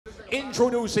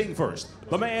Introducing first,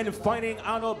 the man fighting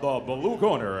out of the blue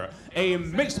corner, a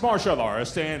mixed martial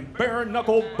artist and bare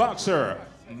knuckle boxer,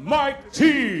 Mike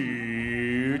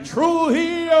T.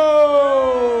 Trujillo.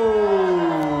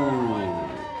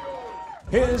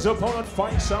 His opponent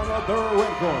fights out of the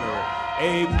red corner,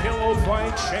 a pillow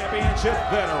fight championship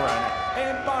veteran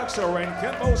and boxer and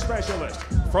kendo specialist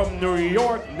from New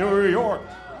York, New York,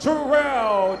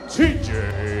 Terrell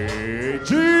TJ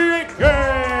Jenkins.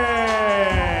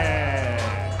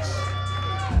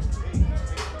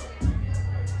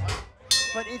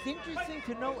 But it's interesting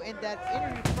to know in that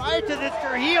interview prior to this,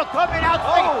 Trujillo coming out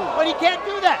swinging, but he can't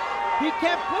do that. He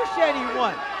can't push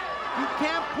anyone. You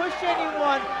can't push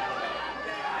anyone.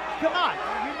 Come on,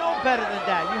 you know better than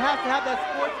that. You have to have that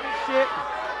sportsmanship.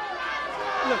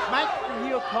 Look, Mike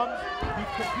Trujillo comes, he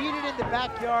competed in the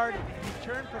backyard, he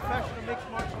turned professional mixed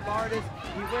martial artist,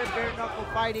 he wears bare knuckle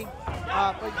fighting,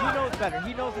 but he knows better.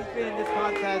 He knows he's been in this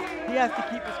contest. He has to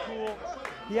keep his cool.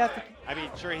 He has to. I mean,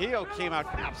 Trujillo came out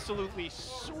absolutely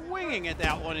swinging at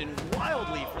that one and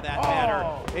wildly for that matter.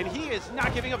 And he is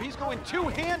not giving up. He's going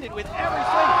two-handed with every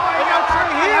swing. And now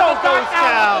Trujillo goes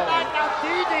down.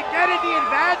 TJ getting the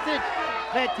advantage.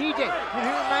 Man, TJ, he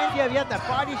reminds you of that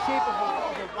body shape of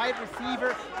a wide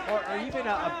receiver or even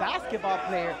a basketball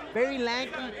player. Very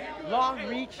lanky, long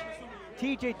reach.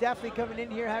 TJ definitely coming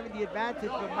in here having the advantage,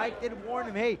 but Mike did warn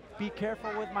him, hey, be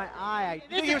careful with my eye.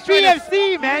 This is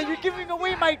PFC, man. You're giving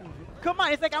away my... Come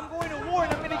on, it's like I'm going to war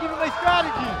and I'm going to give you my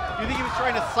strategy. You think he was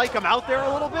trying to psych him out there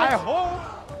a little bit? I hope.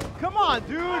 Come on,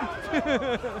 dude.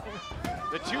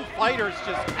 The two fighters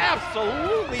just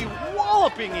absolutely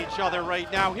walloping each other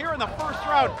right now here in the first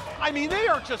round. I mean, they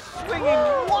are just swinging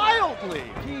wildly.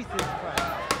 Jesus Christ.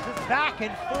 Just back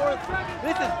and forth.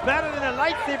 This is better than a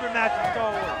lightsaber match in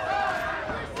Star Wars.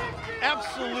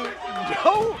 Absolute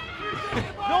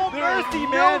no mercy,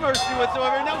 man. No mercy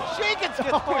whatsoever. Now Jenkins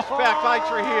gets pushed back by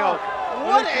Trujillo.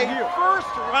 What a first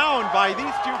round by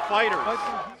these two fighters.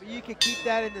 You can keep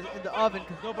that in the oven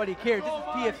because nobody cares. This is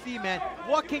PFC, man.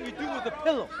 What can you do with a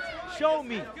pillow? Show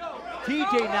me.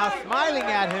 TJ now smiling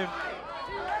at him.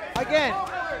 Again.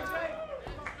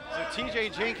 So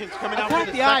TJ Jenkins coming out for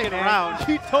the second round.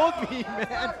 You told me,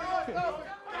 man.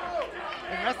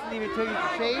 And wrestling even told you to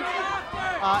shave.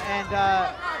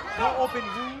 No open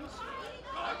wounds.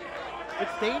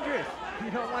 It's dangerous.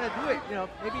 You don't want to do it. You know,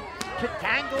 maybe to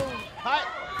tangle, cut.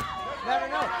 Never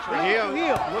know.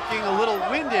 Trujillo looking a little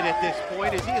winded at this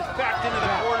point as he is backed into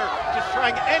the corner, just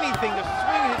trying anything to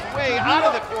swing his way out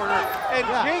of the corner. And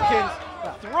Jenkins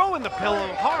throwing the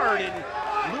pillow hard and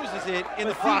loses it in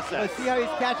the process. Let's see how he's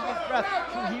catching his breath.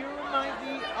 Trujillo reminds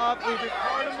me of a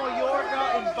Ricardo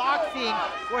Mayorga in boxing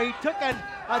where he took a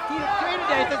Tito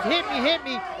Trinidad and says, hit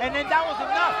me, and then that was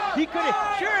enough. He could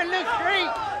have, sure, it looks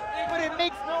great, but it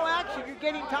makes no action. You're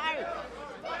getting tired.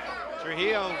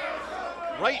 Trujillo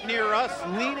right near us,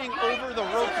 leaning over the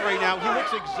ropes right now. He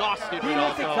looks exhausted. He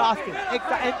looks exhausted.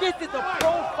 And this is a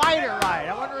pro fighter, right?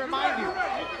 I want to remind you,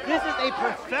 this is a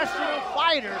professional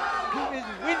fighter who is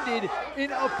winded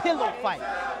in a pillow fight.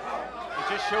 It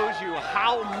just shows you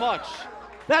how much.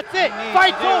 That's it.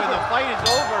 Fight's over. And the fight is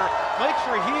over. Mike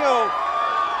Trujillo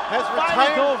has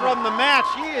retired from the match.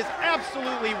 He is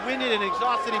absolutely winded and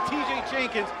exhausted, and TJ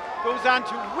Jenkins goes on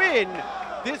to win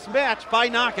this match by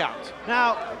knockout.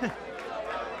 Now,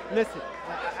 listen,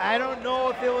 I don't know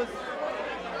if it was,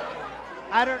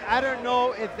 I don't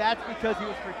know if that's because he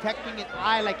was protecting an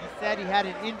eye, like he said, he had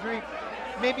an injury.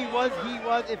 Maybe he was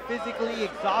physically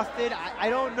exhausted. I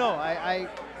don't know. I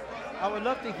would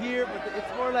love to hear, but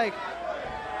it's more like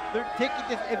they're taking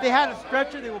this. If they had a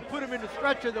stretcher, they would put him in the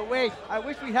stretcher the way. I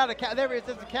wish we had there it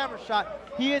is, a camera shot.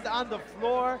 He is on the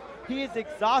floor. He is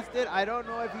exhausted. I don't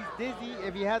know if he's dizzy,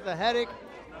 if he has a headache.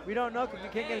 We don't know because we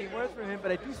can't get any words from him,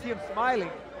 but I do see him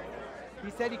smiling.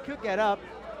 He said he could get up,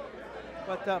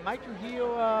 but Mike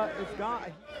Trujillo is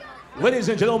gone. Ladies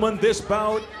and gentlemen, this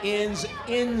bout ends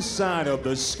inside of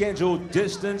the scheduled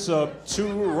distance of 2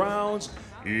 rounds.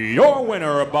 Your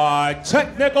winner by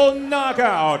technical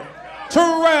knockout,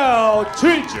 Terrell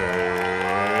TJ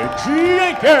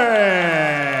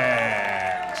Jenkins.